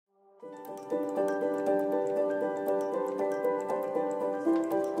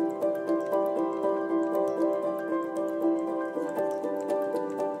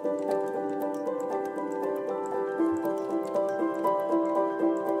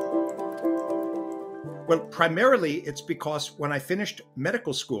Well, primarily it's because when I finished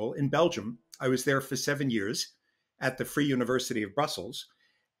medical school in Belgium, I was there for 7 years at the Free University of Brussels.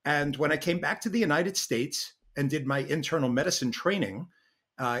 And when I came back to the United States and did my internal medicine training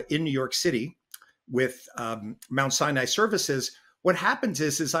in New York City with Mount Sinai Services, what happened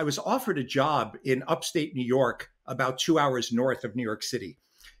is I was offered a job in upstate New York, about 2 hours north of New York City.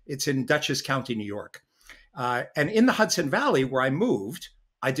 It's in Dutchess County, New York. And in the Hudson Valley, where I moved,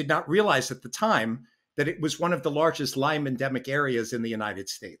 I did not realize at the time that it was one of the largest Lyme endemic areas in the United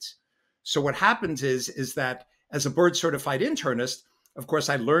States. So what happens is that as a board certified internist, of course,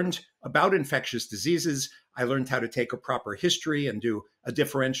 I learned about infectious diseases. I learned how to take a proper history and do a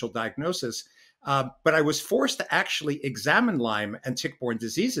differential diagnosis. But I was forced to actually examine Lyme and tick-borne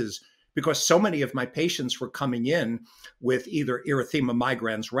diseases because so many of my patients were coming in with either erythema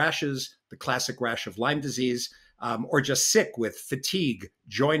migrans rashes, the classic rash of Lyme disease, or just sick with fatigue,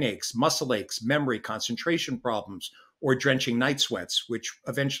 joint aches, muscle aches, memory, concentration problems, or drenching night sweats, which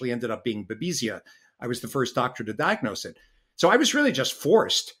eventually ended up being babesia. I was the first doctor to diagnose it. So I was really just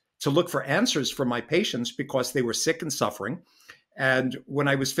forced to look for answers for my patients because they were sick and suffering. And when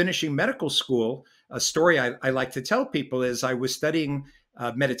I was finishing medical school, a story I like to tell people is I was studying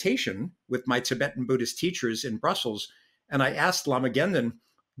meditation with my Tibetan Buddhist teachers in Brussels. And I asked Lama Gendon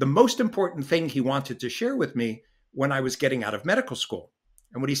the most important thing he wanted to share with me when I was getting out of medical school.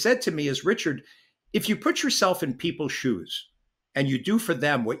 And what he said to me is, Richard, if you put yourself in people's shoes and you do for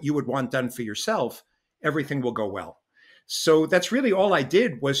them what you would want done for yourself, everything will go well. So that's really all I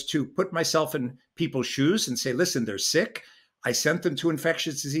did, was to put myself in people's shoes and say, listen, they're sick. I sent them to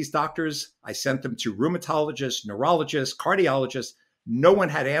infectious disease doctors. I sent them to rheumatologists, neurologists, cardiologists. No one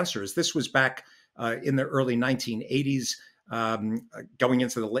had answers. This was back in the early 1980s. Going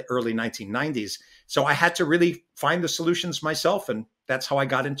into the early 1990s. So I had to really find the solutions myself. And that's how I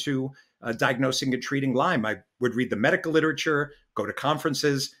got into diagnosing and treating Lyme. I would read the medical literature, go to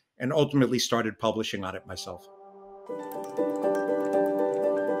conferences, and ultimately started publishing on it myself.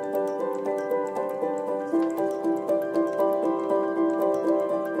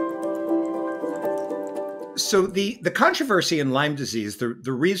 So the controversy in Lyme disease,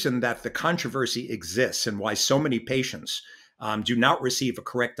 the reason that the controversy exists and why so many patients do not receive a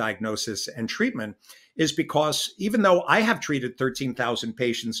correct diagnosis and treatment is because even though I have treated 13,000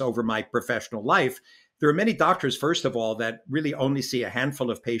 patients over my professional life, there are many doctors, first of all, that really only see a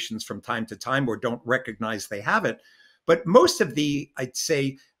handful of patients from time to time or don't recognize they have it. But most of the, I'd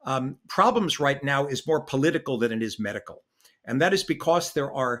say, problems right now is more political than it is medical. And that is because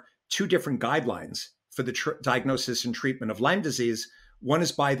there are two different guidelines for the diagnosis and treatment of Lyme disease. One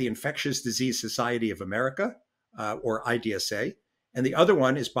is by the Infectious Disease Society of America, or IDSA, and the other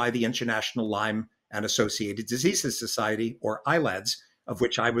one is by the International Lyme and Associated Diseases Society, or ILADS, of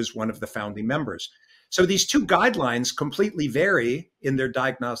which I was one of the founding members. So these two guidelines completely vary in their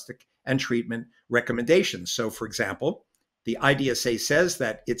diagnostic and treatment recommendations. So for example, the IDSA says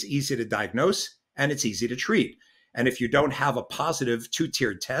that it's easy to diagnose and it's easy to treat. And if you don't have a positive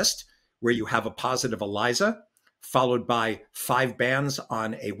two-tiered test where you have a positive ELISA followed by 5 bands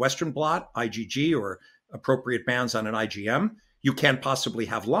on a Western blot, IgG, or appropriate bands on an IgM, you can't possibly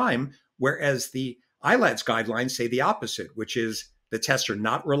have Lyme, whereas the ILADS guidelines say the opposite, which is the tests are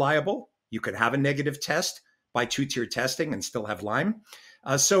not reliable. You could have a negative test by two-tier testing and still have Lyme.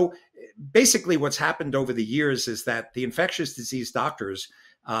 So basically what's happened over the years is that the infectious disease doctors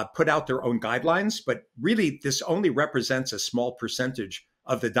put out their own guidelines, but really this only represents a small percentage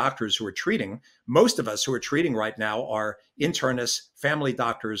of the doctors who are treating. Most of us who are treating right now are internists, family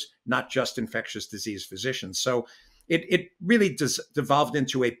doctors, not just infectious disease physicians. So it really devolved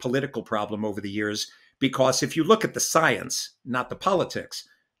into a political problem over the years, because if you look at the science, not the politics,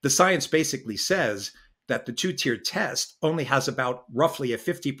 the science basically says that the two-tiered test only has about roughly a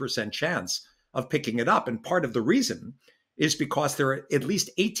 50% chance of picking it up. And part of the reason is because there are at least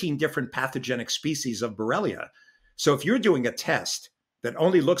 18 different pathogenic species of Borrelia. So if you're doing a test that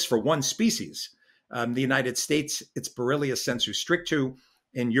only looks for one species, the United States, it's Borrelia sensu stricto.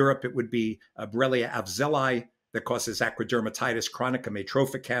 In Europe, it would be Borrelia avzelii that causes acrodermatitis chronica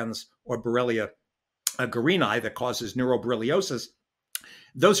matrophycans, or Borrelia guarini that causes neuroborreliosis.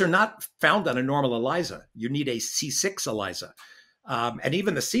 Those are not found on a normal ELISA. You need a C6 ELISA. And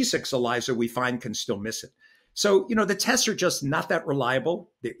even the C6 ELISA we find can still miss it. So, the tests are just not that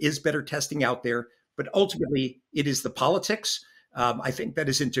reliable. There is better testing out there, but ultimately it is the politics I think that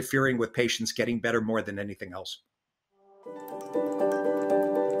is interfering with patients getting better more than anything else.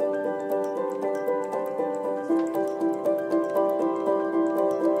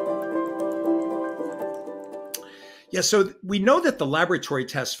 Yeah, so we know that the laboratory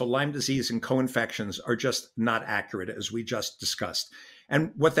tests for Lyme disease and co-infections are just not accurate, as we just discussed.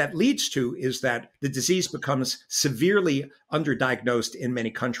 And what that leads to is that the disease becomes severely underdiagnosed in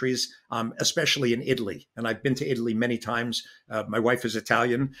many countries, especially in Italy. And I've been to Italy many times. My wife is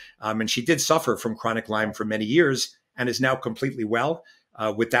Italian, and she did suffer from chronic Lyme for many years and is now completely well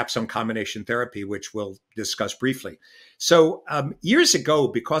with dapsone combination therapy, which we'll discuss briefly. So years ago,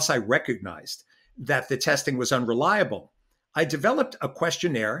 because I recognized that the testing was unreliable, I developed a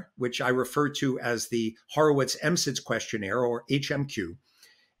questionnaire, which I refer to as the Horowitz MSIDS questionnaire, or HMQ.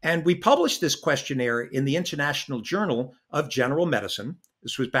 And we published this questionnaire in the International Journal of General Medicine.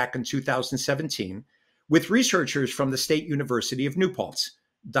 This was back in 2017, with researchers from the State University of New Paltz,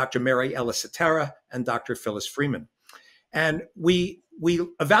 Dr. Mary Ellis-Atara and Dr. Phyllis Freeman. And we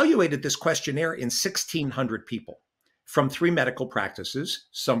evaluated this questionnaire in 1,600 people from 3 medical practices.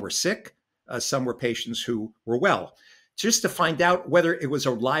 Some were sick, some were patients who were well, just to find out whether it was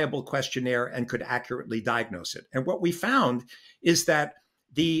a reliable questionnaire and could accurately diagnose it. And what we found is that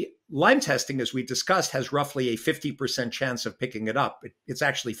the Lyme testing, as we discussed, has roughly a 50% chance of picking it up. It's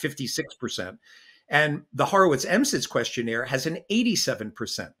actually 56%. And the Horowitz MSIDS questionnaire has an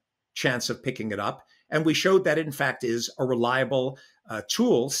 87% chance of picking it up. And we showed that, in fact, is a reliable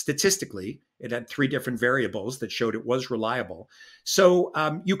tool statistically. It had 3 different variables that showed it was reliable. So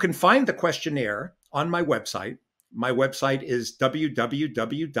you can find the questionnaire on my website. My website is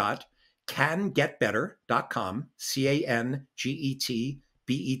www.cangetbetter.com, CANGETBETTER,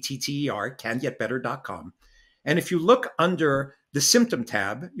 cangetbetter.com. And if you look under the symptom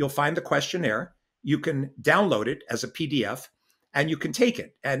tab, you'll find the questionnaire. You can download it as a PDF and you can take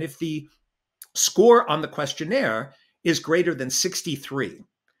it. And if the score on the questionnaire is greater than 63,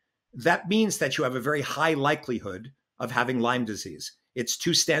 that means that you have a very high likelihood of having Lyme disease. It's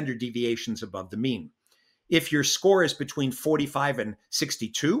 2 standard deviations above the mean. If your score is between 45 and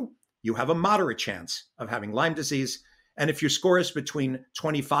 62, you have a moderate chance of having Lyme disease. And if your score is between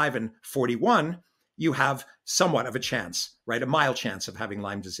 25 and 41, you have somewhat of a chance, right? A mild chance of having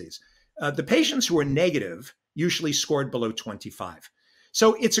Lyme disease. The patients who are negative usually scored below 25.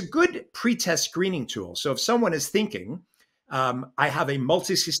 So it's a good pre-test screening tool. So if someone is thinking, I have a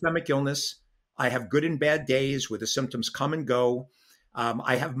multisystemic illness, I have good and bad days where the symptoms come and go,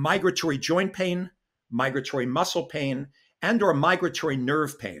 I have migratory joint pain, migratory muscle pain, and or migratory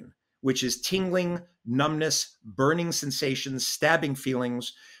nerve pain, which is tingling, numbness, burning sensations, stabbing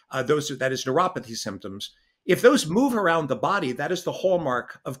feelings, that is neuropathy symptoms. If those move around the body, that is the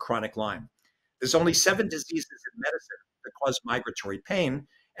hallmark of chronic Lyme. There's only 7 diseases in medicine that cause migratory pain,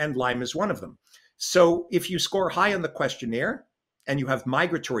 and Lyme is one of them. So if you score high on the questionnaire and you have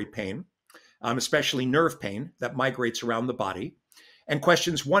migratory pain, especially nerve pain that migrates around the body, and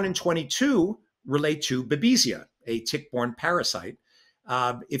questions 1 and 22 relate to babesia, a tick-borne parasite.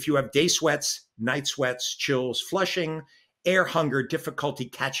 If you have day sweats, night sweats, chills, flushing, air hunger, difficulty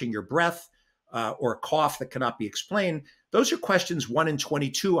catching your breath, or a cough that cannot be explained, those are questions 1 and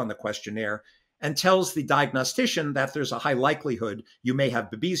 22 on the questionnaire, and tells the diagnostician that there's a high likelihood you may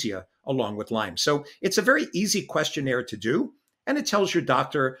have babesia along with Lyme. So it's a very easy questionnaire to do, and it tells your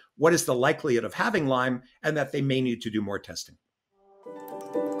doctor what is the likelihood of having Lyme and that they may need to do more testing.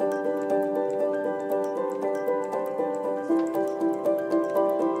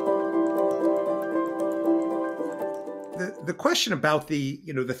 The question about the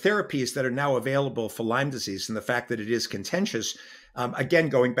therapies that are now available for Lyme disease and the fact that it is contentious, again,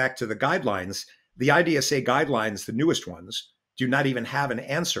 going back to the guidelines, the IDSA guidelines, the newest ones, do not even have an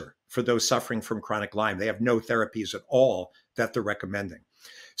answer for those suffering from chronic Lyme. They have no therapies at all that they're recommending.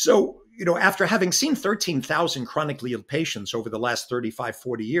 So, after having seen 13,000 chronically ill patients over the last 35,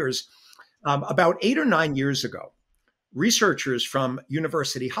 40 years, about 8 or 9 years ago, researchers from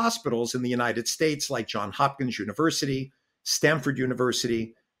university hospitals in the United States, like Johns Hopkins University, Stanford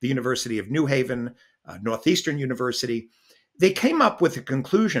University, the University of New Haven, Northeastern University, they came up with the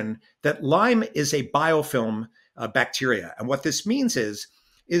conclusion that Lyme is a biofilm bacteria. And what this means is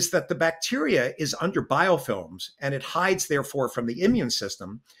that the bacteria is under biofilms and it hides, therefore, from the immune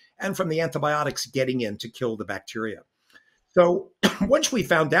system and from the antibiotics getting in to kill the bacteria. So once we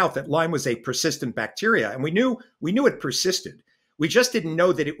found out that Lyme was a persistent bacteria, and we knew it persisted, we just didn't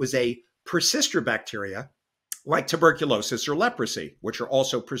know that it was a persister bacteria like tuberculosis or leprosy, which are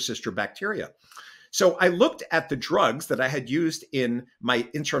also persister bacteria. So I looked at the drugs that I had used in my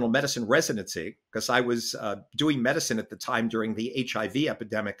internal medicine residency, because I was doing medicine at the time during the HIV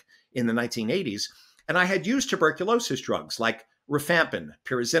epidemic in the 1980s. And I had used tuberculosis drugs like rifampin,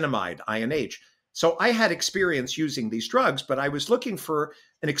 pyrazinamide, INH. So I had experience using these drugs, but I was looking for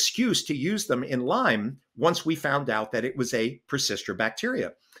an excuse to use them in Lyme once we found out that it was a persister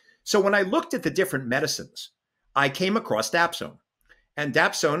bacteria. So when I looked at the different medicines, I came across dapsone. And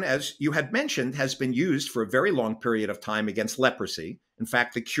dapsone, as you had mentioned, has been used for a very long period of time against leprosy. In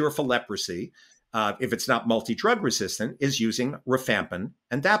fact, the cure for leprosy, if it's not multi-drug resistant, is using rifampin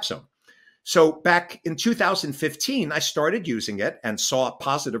and dapsone. So back in 2015, I started using it and saw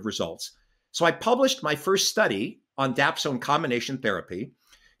positive results. So I published my first study on dapsone combination therapy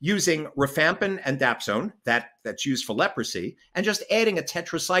using rifampin and dapsone, that's used for leprosy, and just adding a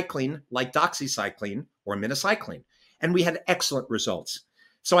tetracycline like doxycycline or minocycline. And we had excellent results.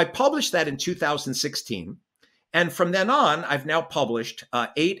 So I published that in 2016. And from then on, I've now published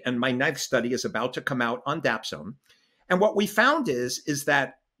 8, and my 9th study is about to come out on dapsone. And what we found is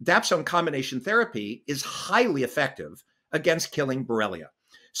that dapsone combination therapy is highly effective against killing Borrelia.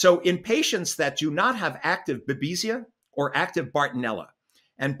 So in patients that do not have active Babesia or active Bartonella,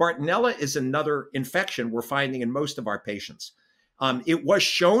 and Bartonella is another infection we're finding in most of our patients. It was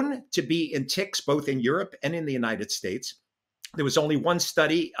shown to be in ticks both in Europe and in the United States. There was only one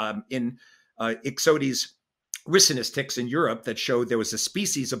study in Ixodes ricinus ticks in Europe that showed there was a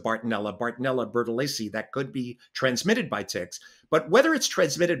species of Bartonella bertolacea, that could be transmitted by ticks. But whether it's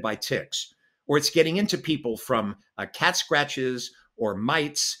transmitted by ticks or it's getting into people from cat scratches or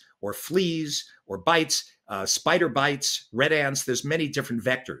mites or fleas or bites, spider bites, red ants, there's many different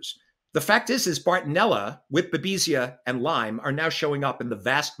vectors. The fact is Bartonella with Babesia and Lyme are now showing up in the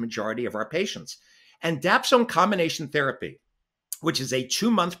vast majority of our patients. And dapsone combination therapy, which is a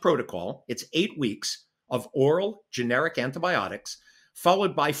 2-month protocol, it's 8 weeks of oral generic antibiotics,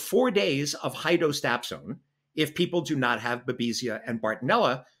 followed by 4 days of high-dose dapsone if people do not have Babesia and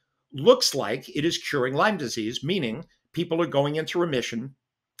Bartonella, looks like it is curing Lyme disease, meaning people are going into remission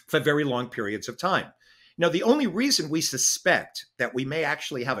for very long periods of time. Now, the only reason we suspect that we may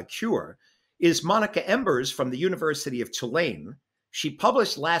actually have a cure is Monica Embers from the University of Tulane. She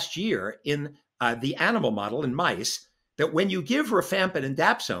published last year in the animal model in mice that when you give rifampin and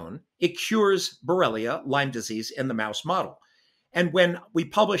dapsone, it cures Borrelia, Lyme disease, in the mouse model. And when we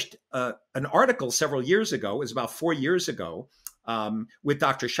published an article several years ago, it was about 4 years ago, with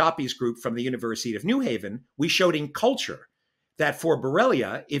Dr. Shoppy's group from the University of New Haven, we showed in culture that for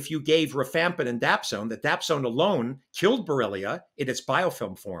Borrelia, if you gave rifampin and dapsone, that dapsone alone killed Borrelia in its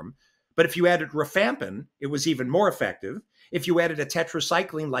biofilm form. But if you added rifampin, it was even more effective. If you added a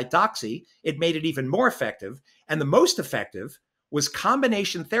tetracycline like doxy, it made it even more effective. And the most effective was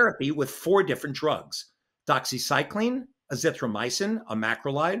combination therapy with 4 different drugs: doxycycline, azithromycin, a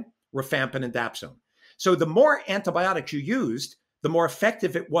macrolide, rifampin, and dapsone. So the more antibiotics you used, the more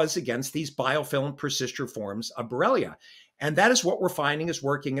effective it was against these biofilm persister forms of Borrelia. And that is what we're finding is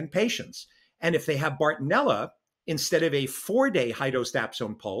working in patients. And if they have Bartonella, instead of a 4-day high-dose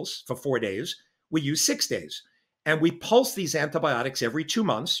dapsone pulse for 4 days, we use 6 days. And we pulse these antibiotics every 2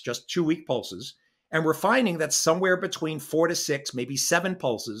 months, just 2-week pulses. And we're finding that somewhere between 4 to 6, maybe 7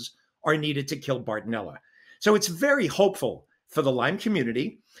 pulses are needed to kill Bartonella. So it's very hopeful for the Lyme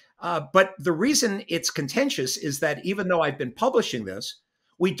community. But the reason it's contentious is that even though I've been publishing this,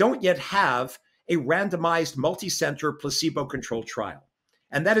 we don't yet have a randomized multi-center placebo-controlled trial.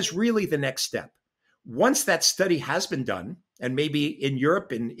 And that is really the next step. Once that study has been done, and maybe in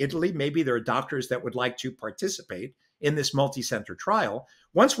Europe, in Italy, maybe there are doctors that would like to participate in this multi-center trial.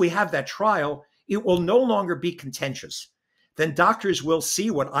 Once we have that trial, it will no longer be contentious. Then doctors will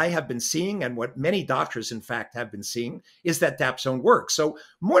see what I have been seeing, and what many doctors, in fact, have been seeing, is that dapsone works. So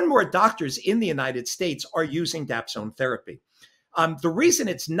more and more doctors in the United States are using dapsone therapy. The reason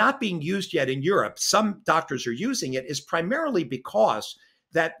it's not being used yet in Europe, some doctors are using it, is primarily because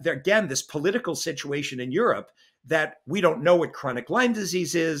that, again, this political situation in Europe, that we don't know what chronic Lyme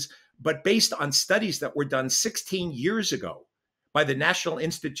disease is, but based on studies that were done 16 years ago by the National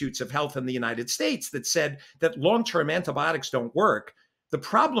Institutes of Health in the United States that said that long-term antibiotics don't work. The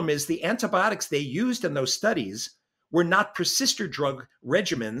problem is the antibiotics they used in those studies were not persister drug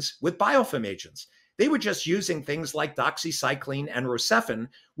regimens with biofilm agents. They were just using things like doxycycline and rocephin,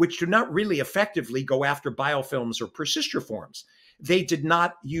 which do not really effectively go after biofilms or persister forms. They did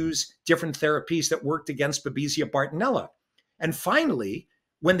not use different therapies that worked against Babesia Bartonella. And finally,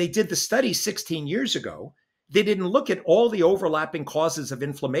 when they did the study 16 years ago, they didn't look at all the overlapping causes of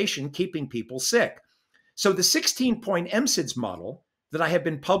inflammation keeping people sick. So the 16-point MSIDS model that I have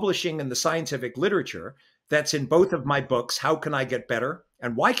been publishing in the scientific literature that's in both of my books, How Can I Get Better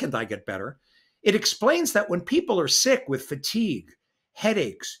and Why Can't I Get Better? It explains that when people are sick with fatigue,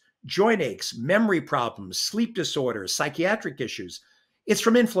 headaches, joint aches, memory problems, sleep disorders, psychiatric issues, it's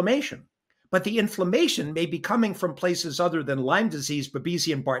from inflammation. But the inflammation may be coming from places other than Lyme disease,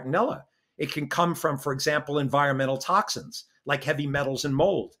 Babesia, and Bartonella. It can come from, for example, environmental toxins like heavy metals and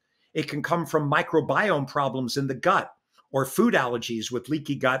mold. It can come from microbiome problems in the gut or food allergies with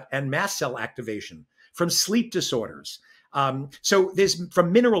leaky gut and mast cell activation, from sleep disorders. So there's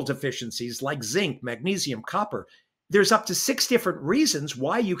from mineral deficiencies like zinc, magnesium, copper. There's up to 6 different reasons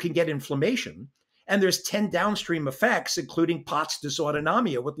why you can get inflammation. And there's 10 downstream effects, including POTS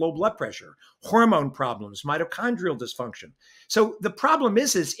dysautonomia with low blood pressure, hormone problems, mitochondrial dysfunction. So the problem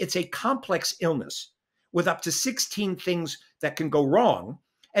is it's a complex illness with up to 16 things that can go wrong.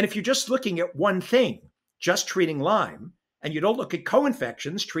 And if you're just looking at one thing, just treating Lyme, and you don't look at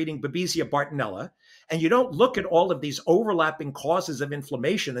co-infections, treating Babesia, Bartonella, and you don't look at all of these overlapping causes of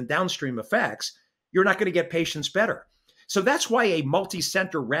inflammation and downstream effects, you're not going to get patients better. So that's why a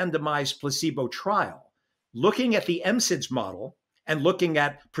multi-center randomized placebo trial, looking at the MSIDS model and looking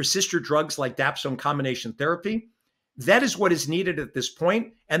at persister drugs like dapsone combination therapy, that is what is needed at this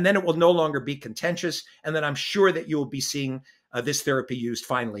point. And then it will no longer be contentious. And then I'm sure that you will be seeing this therapy used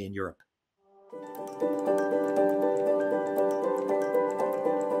finally in Europe.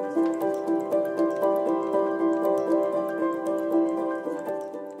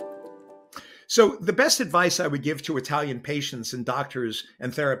 So the best advice I would give to Italian patients and doctors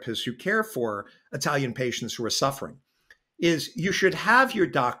and therapists who care for Italian patients who are suffering is you should have your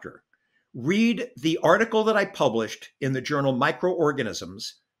doctor read the article that I published in the journal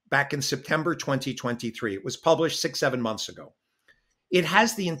Microorganisms back in September 2023. It was published 6-7 months ago. It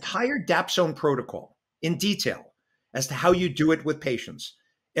has the entire dapsone protocol in detail as to how you do it with patients.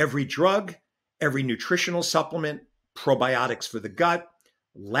 Every drug, every nutritional supplement, probiotics for the gut,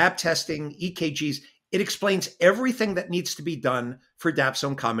 lab testing, EKGs. It explains everything that needs to be done for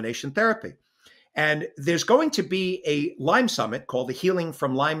dapsone combination therapy. And there's going to be a Lyme summit called the Healing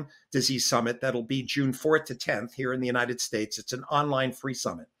from Lyme Disease Summit that'll be June 4th to 10th here in the United States. It's an online free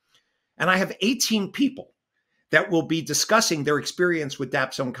summit. And I have 18 people that will be discussing their experience with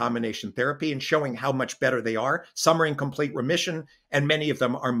dapsone combination therapy and showing how much better they are. Some are in complete remission, and many of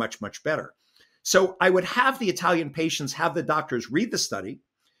them are much, much better. So I would have the Italian patients have the doctors read the study.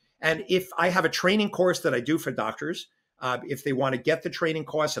 And if I have a training course that I do for doctors, if they want to get the training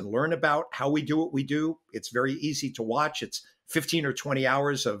course and learn about how we do what we do, it's very easy to watch. It's 15 or 20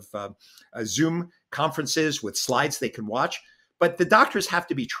 hours of Zoom conferences with slides they can watch. But the doctors have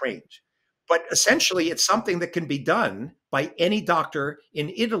to be trained. But essentially, it's something that can be done by any doctor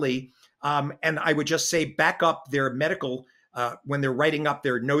in Italy. And I would just say back up their medical, when they're writing up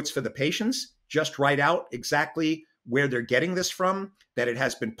their notes for the patients, just write out exactly where they're getting this from, that it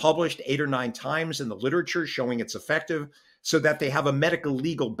has been published 8 or 9 times in the literature showing it's effective, so that they have a medical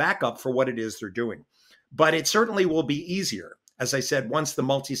legal backup for what it is they're doing. But it certainly will be easier, as I said, once the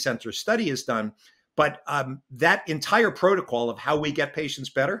multi-center study is done. But that entire protocol of how we get patients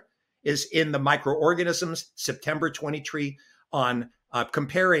better is in the Microorganisms, September 23, on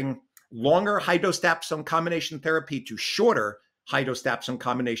comparing longer high-dose dapsone combination therapy to shorter high-dose dapsone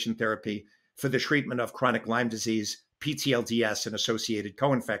combination therapy for the treatment of chronic Lyme disease, PTLDS, and associated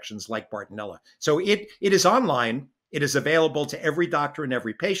co-infections like Bartonella. So it is online. It is available to every doctor and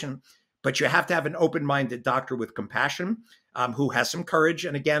every patient, but you have to have an open-minded doctor with compassion who has some courage.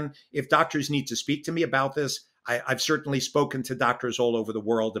 And again, if doctors need to speak to me about this, I've certainly spoken to doctors all over the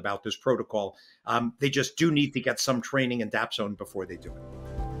world about this protocol. They just do need to get some training in dapsone before they do it.